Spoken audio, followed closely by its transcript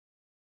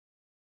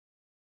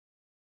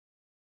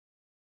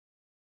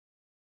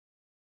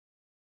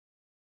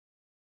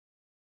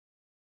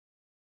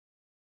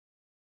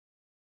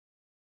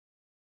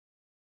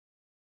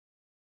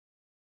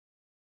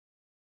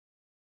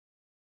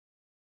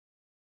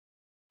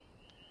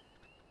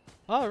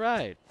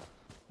Alright,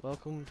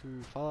 welcome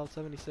to Fallout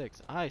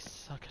 76. I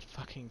suck at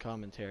fucking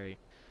commentary.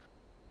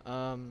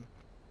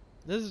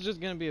 This is just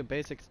gonna be a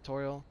basic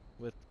tutorial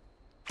with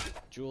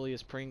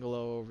Julius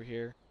Pringolo over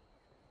here.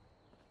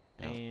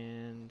 Yep.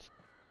 And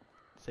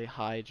say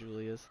hi,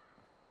 Julius.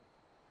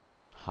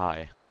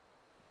 Hi.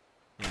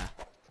 Yeah,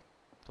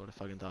 that's what I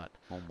fucking thought.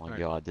 Oh my Alright.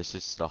 god, this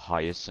is the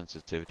highest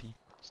sensitivity.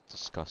 It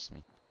disgusts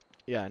me.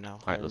 Yeah, I know.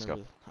 Alright, let's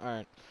go.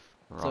 Alright,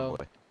 Wrong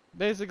way.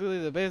 basically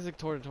the basic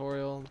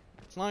tutorial,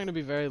 it's not gonna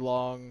be very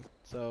long,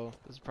 so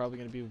this is probably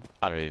gonna be...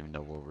 I don't even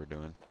know what we're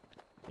doing.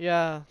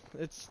 Yeah,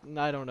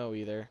 I don't know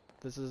either.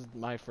 This is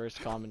my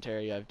first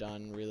commentary I've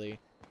done, really.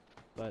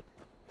 But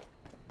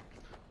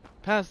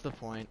past the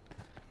point.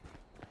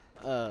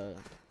 So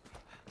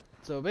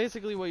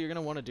basically what you're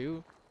gonna want to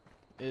do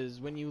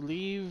is when you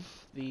leave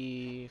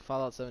the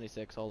Fallout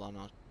 76, hold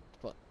on,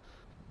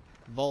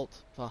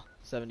 Vault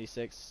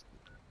 76,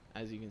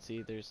 as you can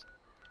see, there's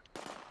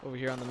over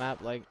here on the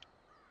map, like,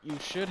 you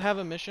should have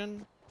a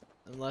mission,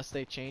 unless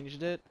they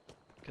changed it,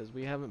 because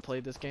we haven't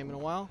played this game in a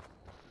while,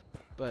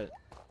 but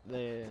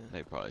they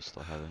probably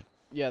still have it.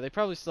 Yeah, they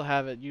probably still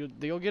have it.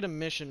 You'll get a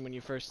mission when you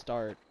first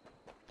start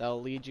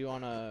that'll lead you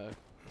on a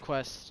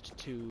quest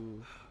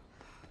to,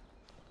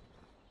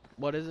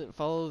 what is it?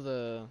 Follow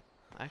the...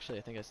 Actually,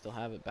 I think I still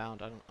have it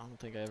bound. I don't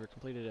think I ever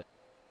completed it.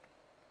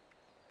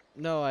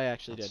 No, I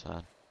actually That's did.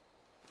 sad.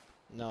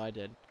 No, I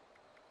did.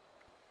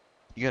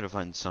 You gotta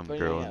find some But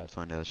girl yeah. and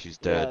find out she's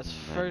dead. Yes,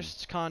 And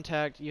first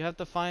contact. You have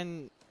to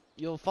find...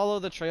 You'll follow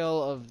the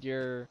trail of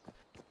your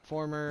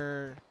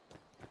former...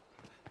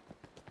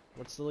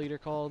 What's the leader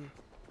called?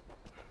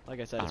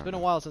 Like I said, it's been a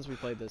while since we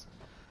played this.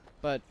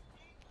 But...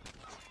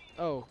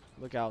 Oh,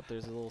 look out.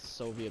 There's a little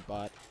Soviet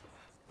bot.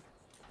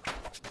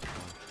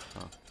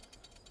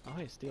 Oh,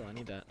 hey, steel. I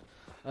need that.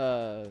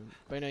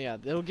 But no, yeah.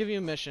 It'll give you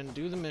a mission.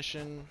 Do the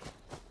mission.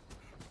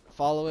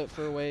 Follow it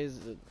for ways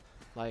that,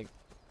 like...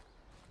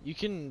 You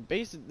can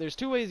there's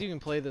two ways you can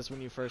play this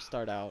when you first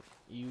start out.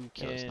 You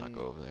can... Yeah, let's not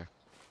go over there.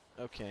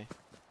 Okay.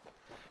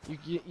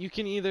 You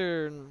can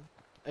either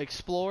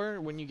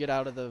explore when you get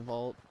out of the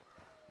vault,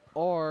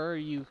 or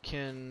you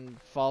can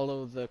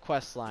follow the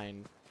quest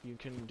line. You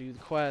can do the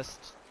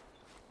quest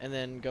and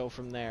then go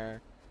from there,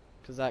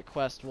 because that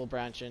quest will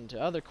branch into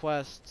other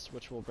quests,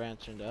 which will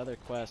branch into other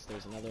quests.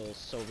 There's another little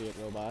Soviet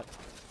robot.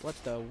 What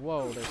the?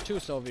 Whoa, there's two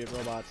Soviet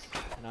robots,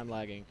 and I'm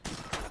lagging.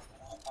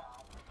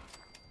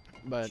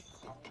 But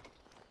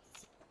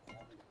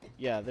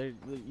yeah,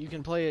 you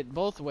can play it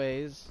both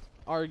ways,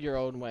 or your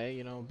own way,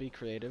 you know, be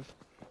creative.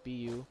 Be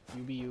you.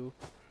 You be you.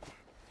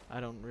 I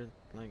don't really,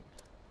 like,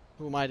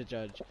 who am I to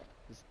judge?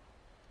 It's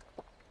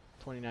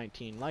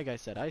 2019. Like I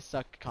said, I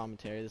suck at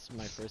commentary. This is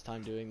my first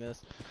time doing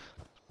this.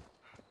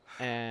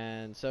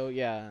 And so,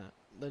 yeah,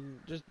 then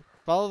just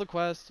follow the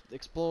quest,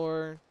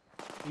 explore.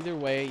 Either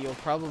way, you'll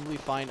probably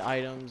find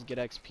items, get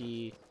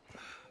XP.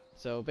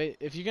 So,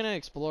 if you're gonna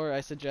explore,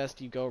 I suggest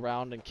you go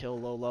around and kill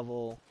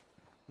low-level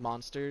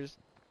monsters.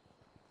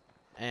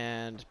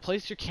 And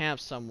place your camp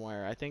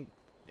somewhere. I think,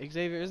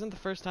 Xavier, isn't the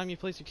first time you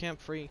place your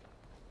camp free?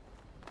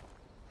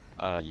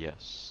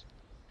 Yes.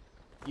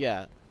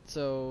 Yeah,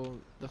 so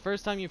the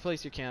first time you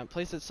place your camp,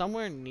 place it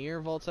somewhere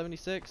near Vault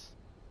 76.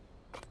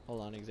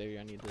 Hold on, Xavier,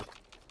 I need this.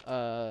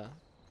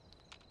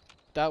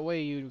 That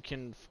way you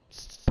can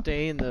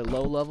stay in the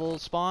low-level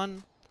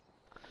spawn.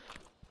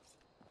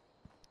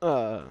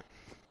 And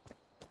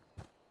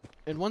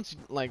once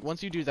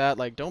you do that,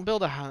 like, don't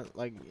build a house,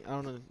 like, I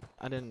don't know,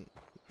 I didn't...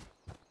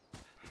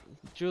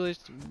 Julius,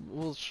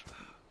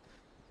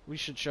 we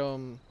should show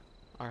him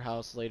our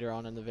house later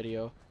on in the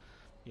video,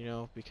 you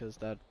know, because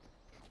that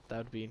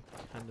would be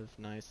kind of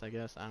nice, I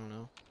guess. I don't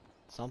know,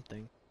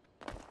 something.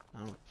 I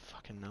don't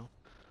fucking know.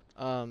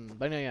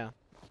 But no, yeah.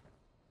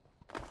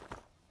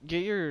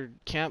 Get your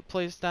camp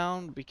place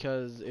down,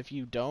 because if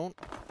you don't,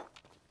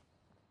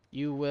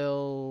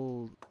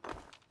 you're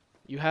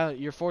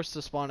forced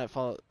to spawn at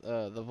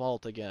the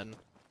vault again.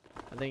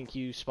 I think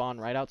you spawn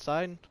right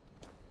outside.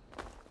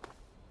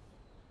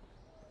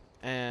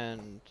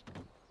 And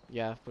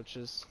yeah, which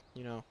is,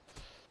 you know,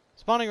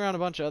 spawning around a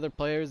bunch of other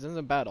players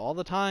isn't bad all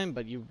the time,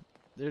 but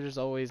there's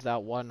always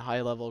that one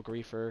high-level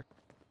griefer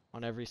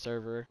on every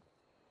server.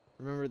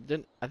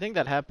 Remember, I think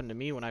that happened to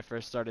me when I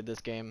first started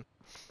this game.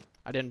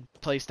 I didn't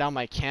place down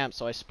my camp,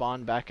 so I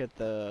spawned back at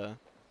the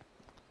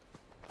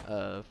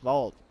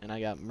vault, and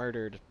I got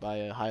murdered by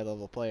a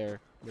high-level player,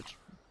 which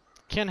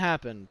can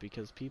happen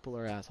because people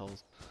are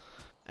assholes.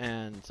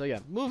 And so yeah,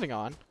 moving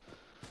on.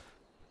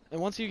 And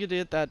once you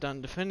get that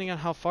done, depending on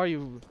how far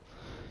you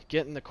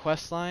get in the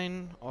quest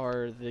line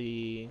or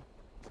the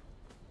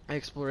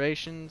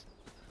explorations,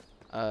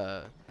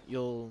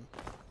 you'll,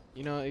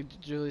 you know,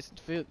 Julius,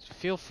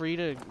 feel free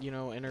to, you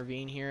know,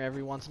 intervene here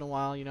every once in a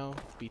while, you know,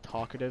 be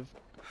talkative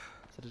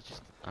instead of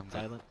just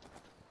silent.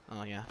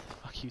 Oh yeah,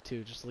 fuck you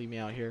too, just leave me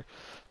out here.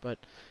 But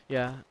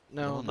yeah,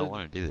 no. I don't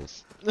want to do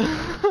this.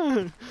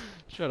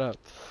 Shut up.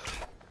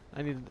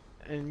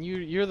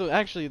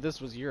 Actually,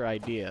 this was your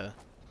idea.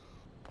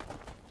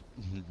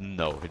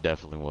 No, it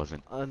definitely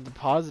wasn't. On the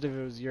positive,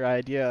 it was your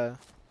idea.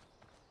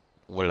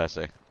 What did I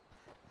say?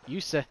 You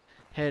said,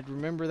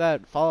 remember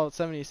that Fallout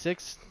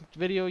 76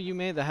 video you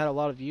made that had a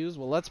lot of views?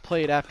 Well, let's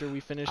play it after we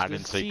finish I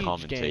this didn't say siege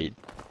commentate. game.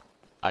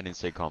 I didn't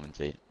say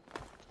commentate.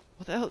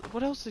 What the hell?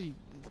 What else did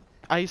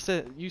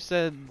you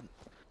said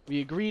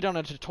we agreed on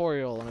a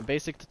tutorial, on a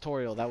basic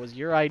tutorial. That was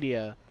your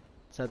idea.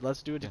 Said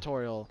let's do a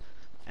tutorial,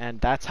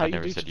 and that's how I you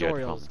never do said tutorials.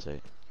 you had to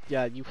commentate.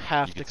 Yeah, you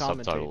have You to could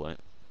commentate. subtitle it.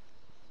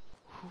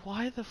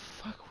 Why the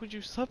fuck would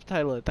you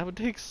subtitle it? That would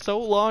take so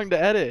long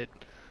to edit.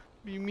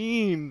 What do you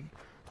mean?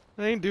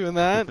 I ain't doing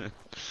that.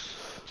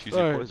 Choose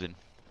your poison.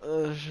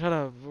 Shut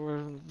up.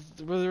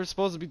 We're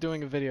supposed to be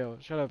doing a video.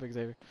 Shut up,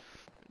 Xavier.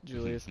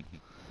 Julius.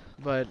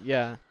 But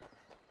yeah.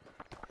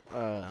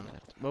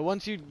 But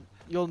once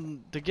you'll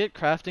to get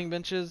crafting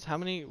benches, how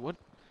many? What?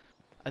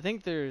 I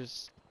think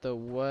there's the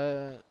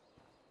what?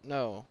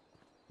 No.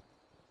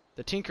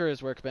 The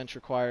Tinkerer's Workbench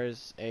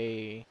requires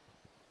a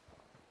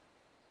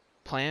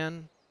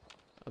plan,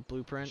 a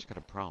blueprint. Just got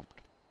a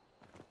prompt.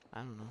 I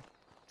don't know.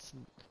 It's,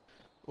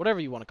 whatever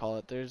you want to call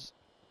it. There's,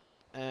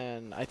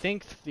 and I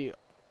think the.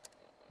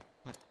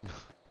 What?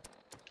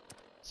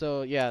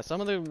 So yeah, some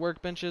of the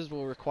workbenches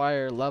will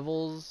require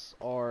levels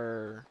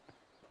or.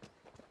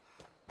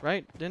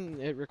 Right?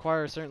 Didn't it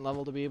require a certain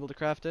level to be able to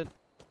craft it?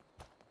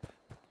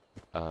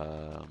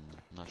 Not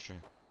sure.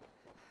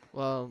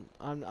 Well,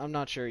 I'm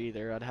not sure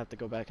either. I'd have to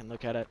go back and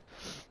look at it.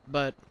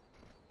 But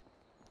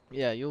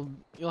yeah,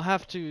 you'll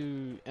have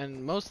to,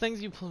 and most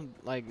things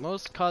like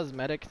most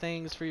cosmetic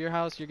things for your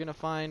house you're gonna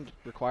find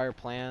require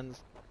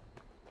plans.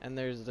 And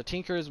there's the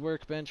Tinkerer's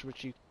Workbench,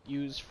 which you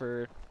use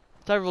for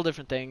several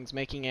different things,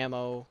 making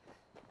ammo,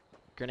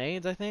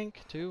 grenades, I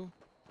think, too.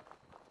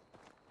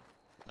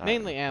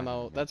 Mainly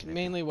ammo. That's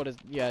mainly what is.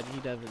 Yeah, he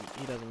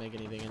doesn't make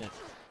anything in it.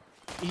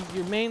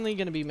 You're mainly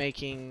gonna be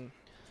making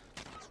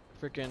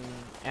freaking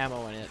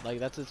ammo in it. Like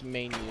that's its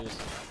main use.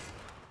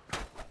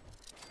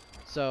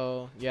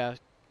 So yeah,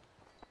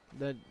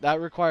 that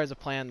requires a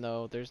plan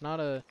though. There's not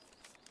a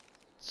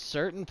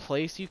certain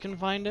place you can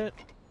find it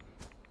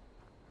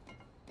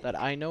that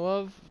I know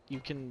of. You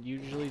can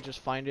usually just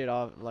find it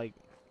off like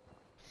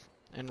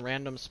in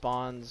random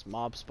spawns,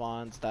 mob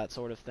spawns, that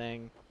sort of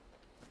thing.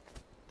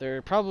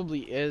 There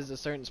probably is a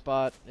certain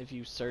spot if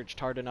you searched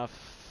hard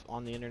enough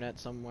on the internet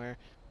somewhere.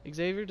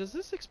 Xavier, does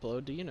this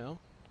explode? Do you know?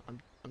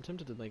 I'm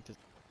tempted to like this.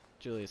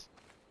 Julius.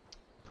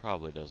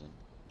 Probably doesn't.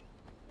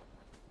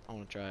 I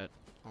want to try it.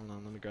 Hold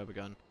on, let me grab a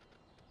gun.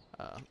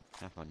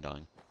 Have fun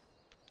dying.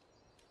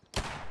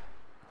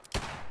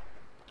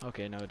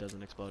 Okay, no, it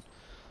doesn't explode.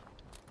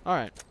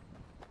 Alright.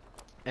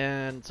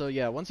 And so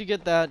yeah, once you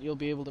get that, you'll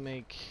be able to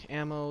make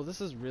ammo. This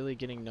is really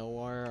getting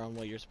nowhere on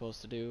what you're supposed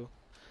to do.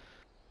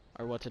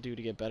 Or what to do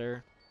to get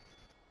better.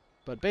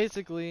 But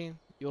basically,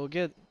 you'll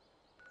get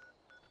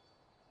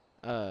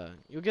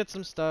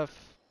some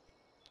stuff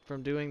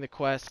from doing the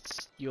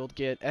quests. You'll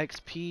get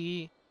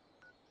XP,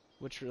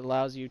 which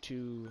allows you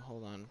to,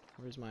 hold on,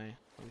 where's my,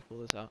 let me pull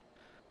this out,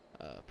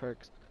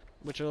 perks,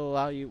 which will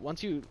allow you,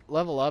 once you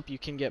level up, you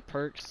can get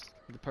perks,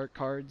 the perk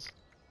cards,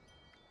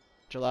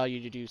 which allow you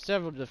to do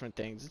several different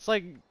things. It's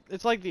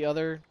like the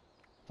other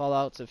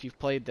Fallouts, if you've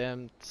played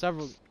them,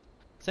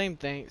 same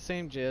thing,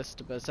 same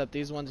gist, but except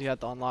these ones you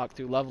have to unlock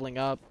through leveling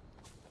up.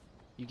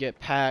 You get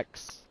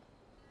packs.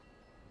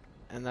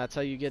 And that's how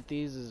you get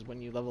these, is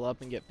when you level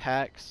up and get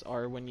packs,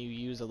 or when you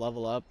use a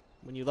level up.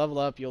 When you level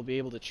up, you'll be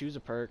able to choose a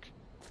perk.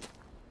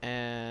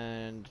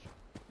 And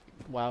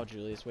wow,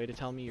 Julius, way to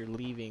tell me you're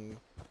leaving.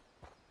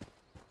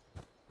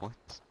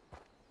 What?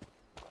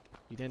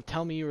 You didn't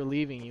tell me you were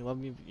leaving. You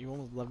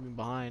almost left me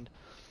behind.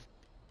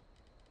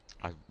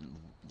 I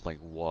like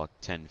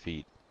walked 10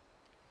 feet.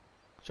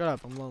 Shut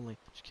up, I'm lonely.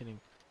 Just kidding.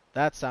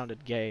 That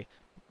sounded gay.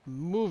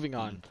 Moving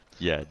on.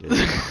 Yeah, it did.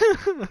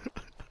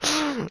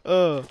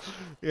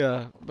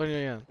 Yeah, but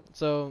yeah.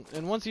 So,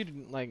 and once you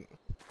like,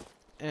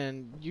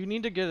 and you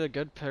need to get a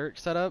good perk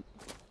setup.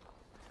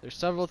 There's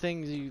several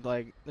things you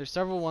like. There's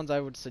several ones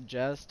I would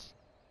suggest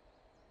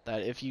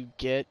that if you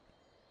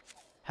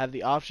have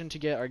the option to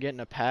get or get in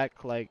a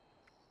pack. Like,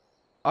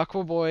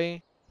 Aqua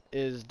Boy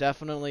is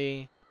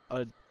definitely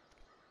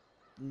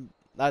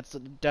that's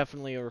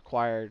definitely a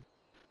required.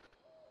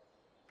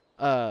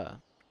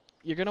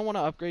 You're gonna want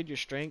to upgrade your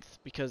strength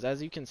because,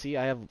 as you can see,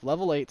 I have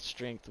level 8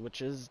 strength,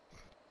 which is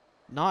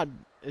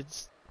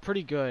it's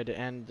pretty good,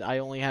 and I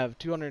only have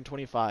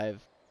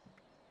 225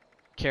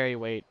 carry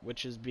weight,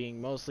 which is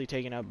being mostly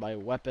taken up by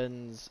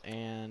weapons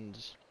and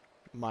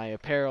my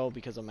apparel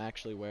because I'm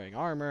actually wearing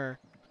armor,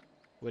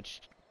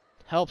 which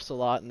helps a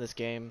lot in this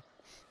game.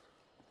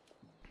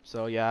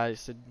 So yeah, I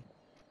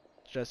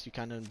suggest you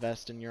kind of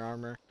invest in your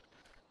armor,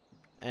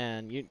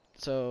 and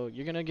so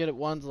you're gonna get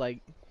ones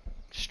like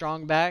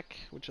strong back,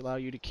 which allow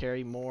you to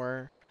carry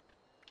more.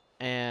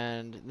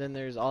 And then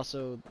there's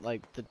also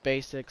like the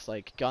basics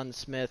like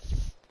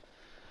gunsmith.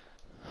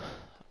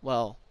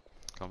 Well,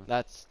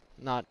 that's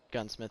not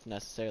gunsmith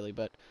necessarily,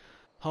 but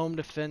home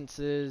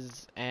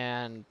defenses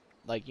and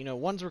like,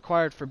 one's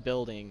required for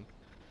building.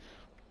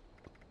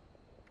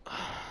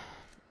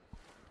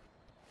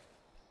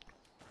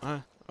 Huh?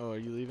 Oh, are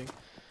you leaving?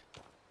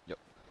 Yep.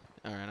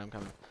 Alright, I'm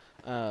coming.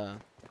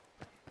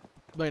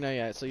 But no,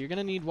 yeah, so you're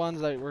gonna need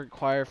ones that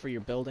require for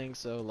your building,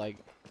 so like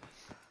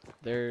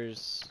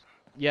there's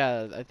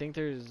yeah, I think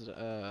there's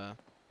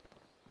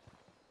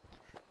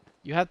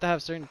you have to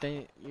have certain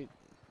thing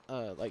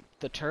like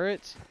the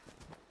turrets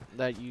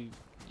that you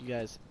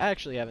guys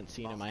actually haven't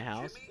seen in my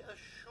house. Jimmy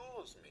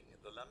assures me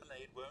the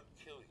lemonade won't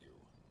kill you.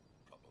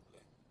 Probably.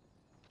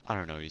 I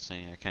don't know what he's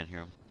saying. I can't hear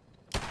him.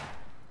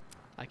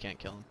 I can't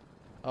kill him.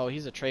 Oh,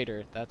 he's a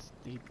trader.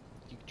 You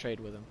can trade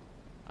with him.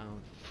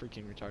 I'm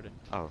freaking retarded.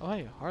 Oh. Oh,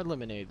 hey, hard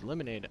lemonade.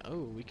 Lemonade.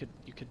 Oh, you could.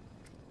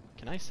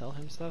 Can I sell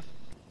him stuff?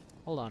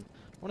 Hold on.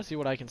 I want to see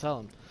what I can sell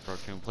him. Bro,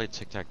 can we play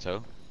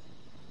tic-tac-toe?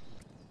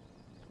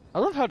 I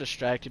love how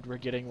distracted we're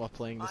getting while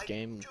playing this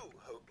game. I do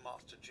hope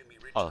Master Jimmy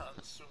Oh,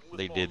 returns soon with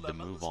they more did the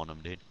lemons. move on him,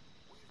 dude.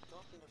 We've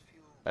gotten a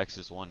few X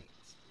is 1.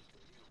 complaints with the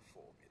new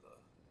formula.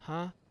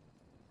 Huh?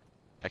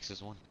 X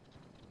is 1.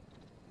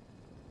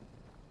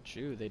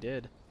 True, they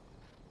did.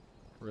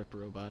 Rip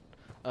robot.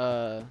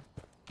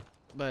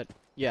 But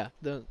yeah,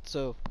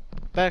 so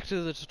back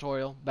to the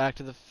tutorial, back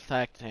to the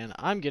fact at hand.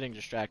 I'm getting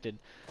distracted.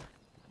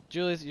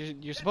 Julius,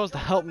 you're supposed to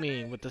help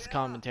me with this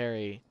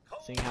commentary,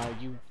 seeing how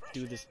you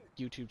do this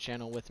YouTube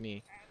channel with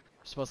me.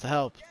 You're supposed to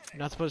help. You're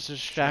not supposed to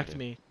distract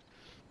me.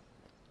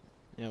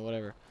 Yeah,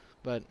 whatever.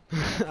 But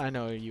I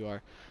know you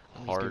are.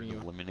 I'm just Hard giving you.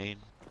 lemonade.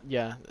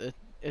 Yeah,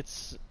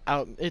 it's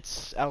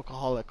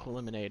alcoholic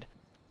lemonade.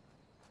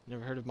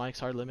 Never heard of Mike's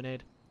Hard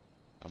Lemonade?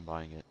 I'm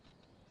buying it.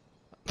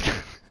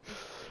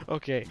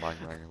 Okay. I'm buying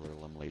regular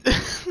lemonade.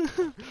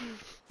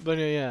 But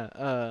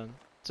yeah,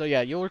 so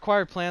yeah, you'll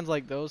require plans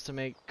like those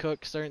to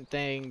cook certain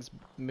things,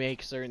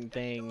 make certain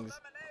things,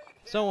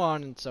 so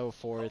on and so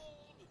forth.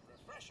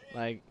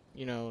 Like,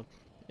 you know,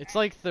 it's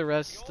like the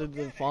rest of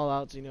the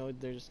Fallouts, you know,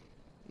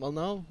 well,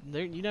 no,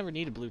 you never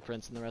needed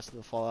blueprints in the rest of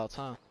the Fallouts,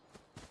 huh?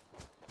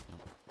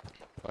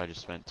 I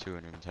just spent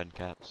 210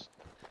 caps.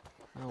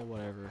 Oh,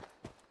 whatever.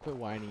 Quit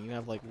whining. You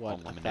have like, what,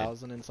 On lemonade.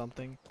 1,000 and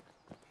something?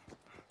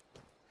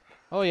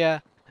 Oh yeah,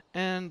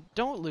 and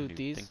don't loot You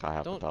these. think I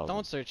have 1,000?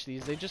 Don't search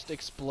these. They just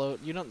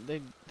explode. You don't.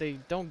 They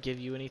don't give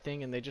you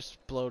anything, and they just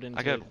explode into.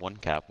 I got 1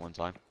 cap one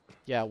time.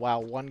 Yeah. Wow.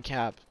 1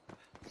 cap.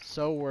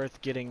 So worth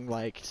getting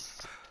like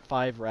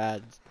 5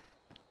 rads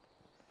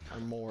or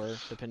more,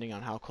 depending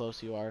on how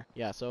close you are.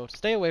 Yeah. So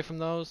stay away from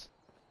those.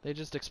 They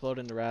just explode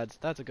into rads.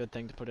 That's a good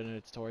thing to put in a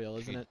tutorial,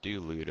 If isn't you it? do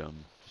loot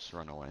them, just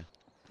run away.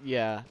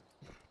 Yeah.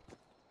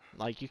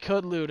 Like, you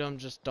could loot them,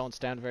 just don't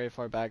stand very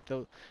far back.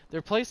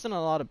 They're placed in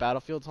a lot of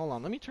battlefields. Hold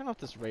on, let me turn off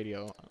this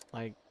radio.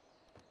 Like,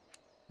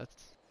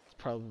 that's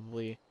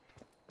probably...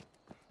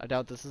 I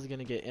doubt this is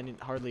gonna get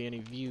hardly any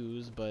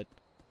views, but,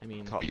 I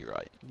mean...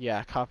 Copyright.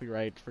 Yeah,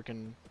 copyright,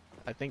 freaking...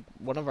 I think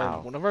one of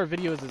Ow. our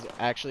videos has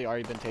actually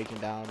already been taken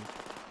down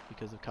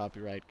because of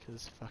copyright,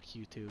 because fuck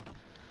YouTube.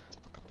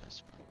 Fuck up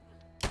this,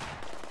 bro.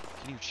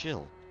 Can you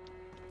chill?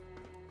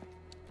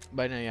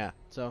 But no, yeah.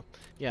 So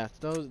yeah,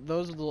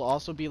 those will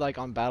also be like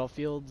on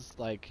battlefields.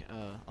 Like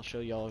I'll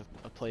show y'all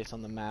a place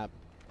on the map.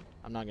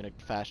 I'm not gonna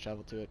fast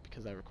travel to it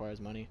because that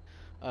requires money.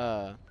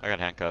 I got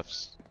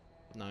handcuffs.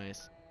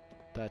 Nice.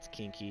 That's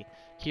kinky.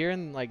 Here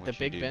in like the Which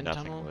you Big do Ben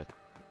nothing tunnel. with.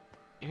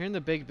 Here in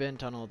the Big Ben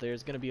tunnel,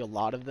 there's gonna be a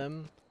lot of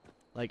them,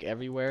 like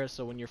everywhere.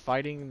 So when you're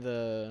fighting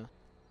the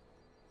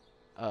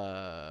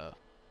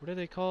what are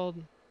they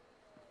called?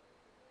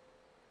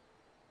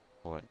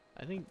 What?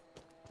 I think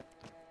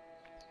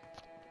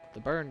the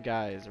burn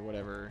guys or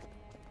whatever.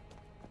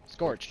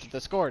 Scorched.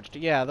 The Scorched.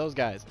 Yeah, those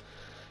guys.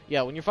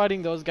 Yeah, when you're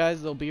fighting those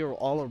guys, they'll be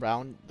all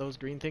around. Those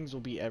green things will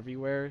be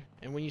everywhere.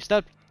 And when you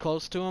step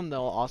close to them,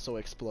 they'll also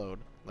explode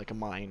like a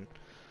mine.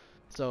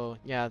 So,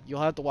 yeah, you'll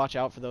have to watch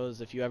out for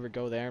those if you ever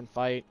go there and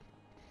fight.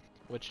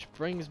 Which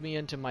brings me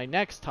into my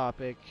next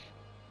topic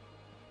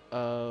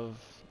of,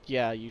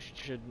 yeah, you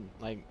should,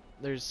 like,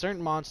 there's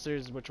certain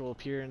monsters which will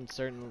appear in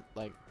certain,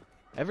 like,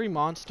 every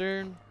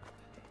monster,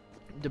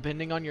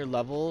 depending on your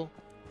level,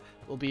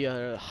 will be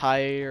a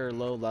high or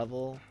low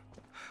level,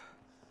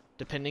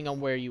 depending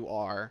on where you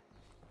are.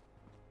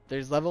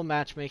 There's level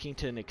matchmaking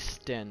to an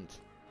extent.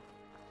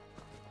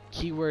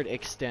 Keyword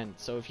extent.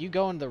 So if you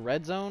go in the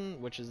red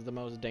zone, which is the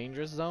most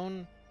dangerous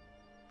zone,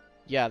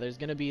 yeah, there's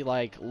gonna be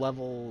like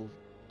level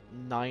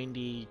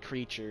 90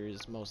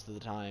 creatures most of the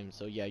time.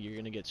 So yeah, you're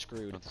gonna get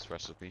screwed. What's this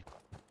recipe?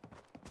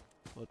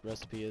 What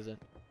recipe is it?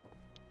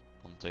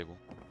 On the table.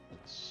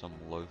 It's some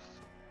loaf.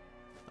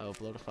 Oh,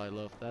 bloatify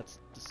loaf. That's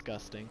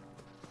disgusting.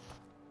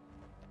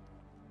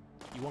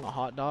 You want a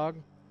hot dog?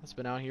 That's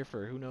been out here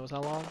for who knows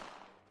how long?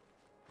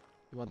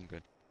 You want? I'm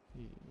good.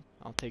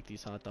 I'll take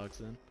these hot dogs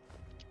then.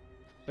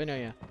 But no,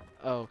 yeah.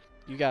 Oh,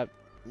 you got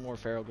more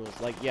feral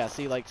ghouls. Like, yeah,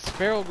 see, like,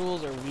 feral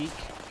ghouls are weak.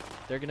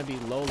 They're gonna be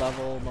low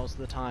level most of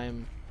the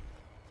time.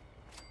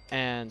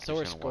 And so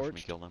are Just gonna watch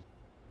me Scorched. kill them.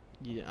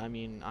 Yeah, I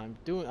mean, And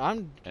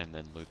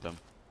then loot them.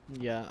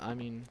 yeah, I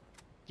mean,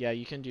 yeah,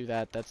 you can do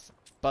that. That's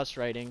bus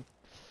riding.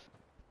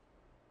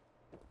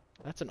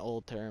 That's an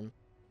old term.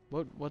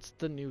 What's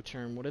the new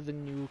term? What do the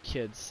new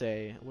kids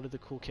say? What do the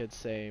cool kids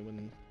say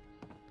when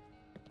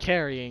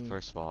carrying?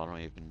 First of all, I don't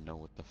even know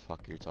what the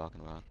fuck you're talking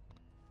about.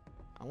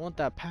 I want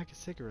that pack of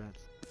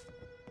cigarettes.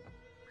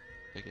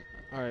 Take it.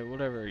 Alright,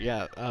 whatever.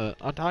 Yeah,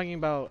 I'm talking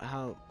about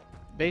how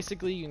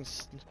basically you can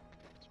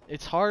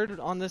it's hard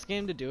on this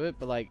game to do it,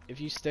 but like if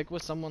you stick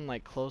with someone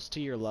like close to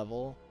your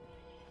level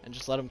and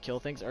just let them kill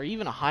things, or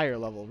even a higher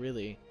level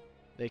really,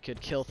 they could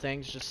kill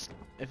things. Just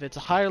if it's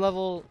a higher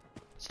level,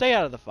 stay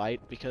out of the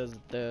fight because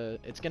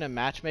it's gonna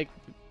matchmake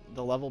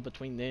the level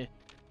between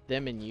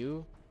them and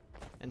you.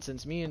 And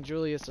since me and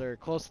Julius are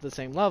close to the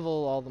same level,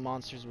 all the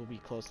monsters will be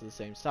close to the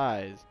same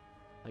size,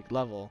 like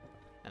level.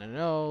 And I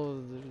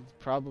know there's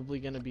probably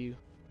gonna be...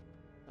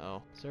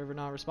 Oh, server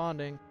not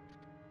responding.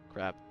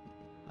 Crap.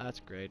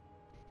 That's great.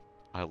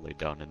 I lay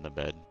down in the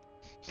bed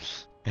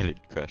and it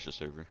crashed the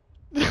server.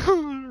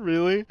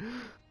 Really?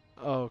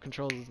 Oh,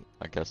 controls...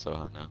 I guess so,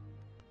 huh? No.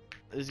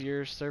 Is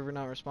your server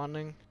not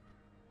responding?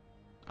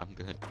 I'm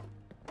good.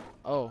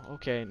 Oh,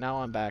 okay, now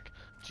I'm back.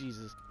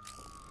 Jesus.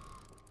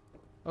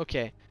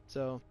 Okay,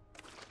 so...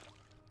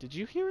 Did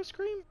you hear a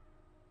scream?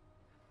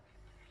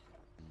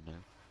 No.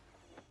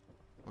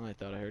 Oh, I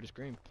thought I heard a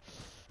scream.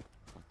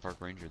 I'm Park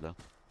Ranger though.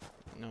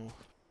 No.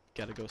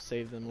 Gotta go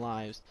save them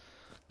lives.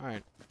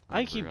 Alright.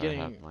 I keep Remember,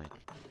 getting... I have my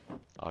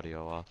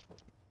audio off.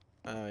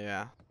 Oh,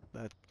 yeah.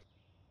 That...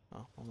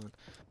 Oh, hold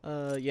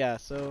on. Yeah,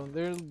 so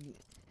there...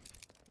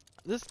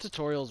 This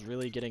tutorial's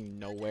really getting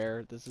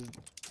nowhere. This is...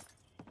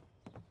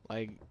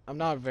 Like, I'm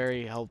not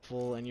very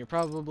helpful, and you're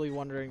probably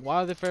wondering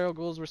why the feral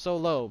ghouls were so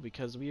low,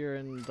 because we are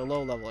in the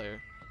low level area.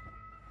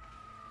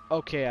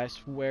 Okay, I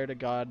swear to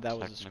God, that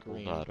was a Technical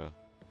scream. data.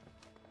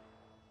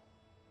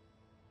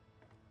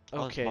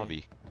 Oh, it's Okay,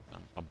 Bobby.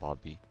 A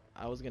Bobby.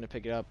 I was gonna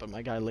pick it up, but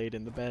my guy laid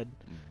in the bed.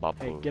 Bobble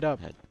Hey, get up.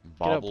 head.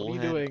 Get up, what are you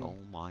Bobblehead? doing? Oh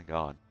my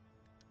god.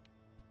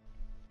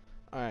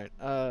 Alright,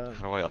 How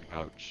do I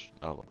ouch?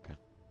 Oh, okay.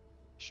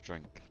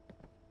 Strength.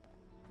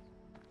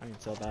 I can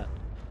sell that.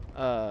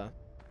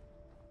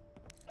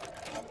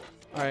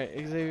 Alright,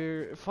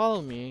 Xavier,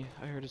 follow me.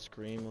 I heard a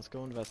scream. Let's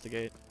go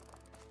investigate.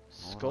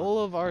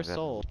 Skull of our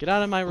soul. Get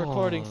out of my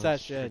recording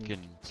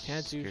session.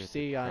 Can't you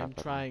see I'm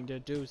trying to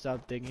do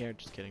something here?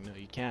 Just kidding. No,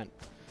 you can't.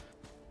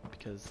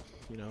 Because,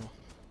 you know,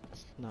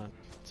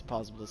 it's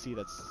impossible to see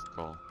that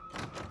Skull.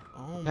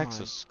 Oh Packs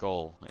my. a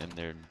skull in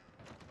their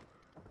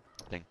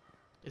thing.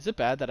 Is it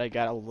bad that I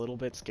got a little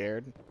bit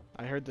scared?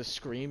 I heard the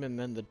scream and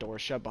then the door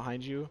shut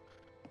behind you.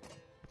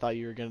 I thought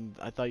you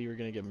were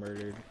gonna get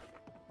murdered.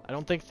 I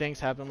don't think things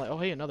happen like, oh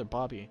hey, another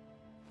Bobby.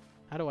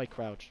 How do I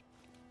crouch?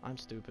 I'm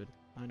stupid.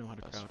 I know how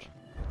to crouch.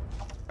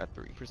 At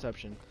 3.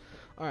 Perception.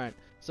 Alright,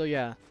 so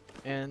yeah.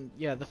 And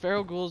yeah, the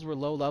feral ghouls were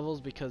low levels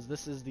because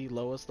this is the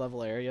lowest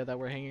level area that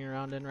we're hanging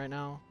around in right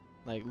now.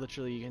 Like,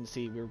 literally you can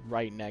see we're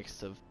right next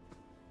to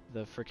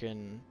the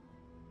frickin'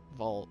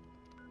 vault.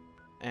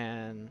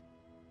 And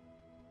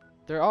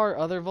there are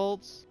other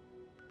vaults.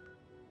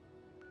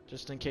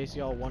 Just in case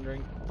y'all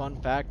wondering.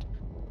 Fun fact.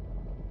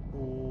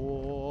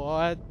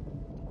 What?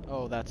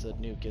 Oh, that's a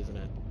nuke, isn't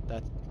it?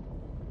 That's...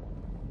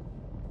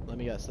 Let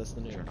me guess, that's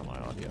the nuke. Turn on my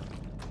audio.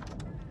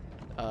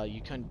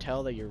 You couldn't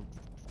tell that your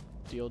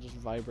deal just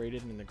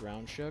vibrated and the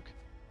ground shook?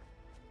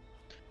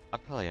 I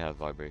probably have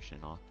vibration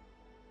off.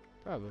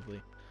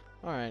 Probably.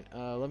 Alright,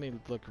 let me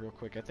look real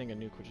quick. I think a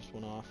nuke just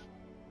went off.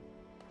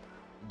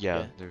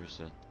 Yeah, there's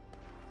a...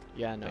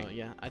 Yeah, no, thing.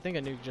 yeah. I think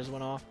a nuke just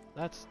went off.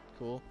 That's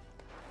cool.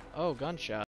 Oh, gunshot.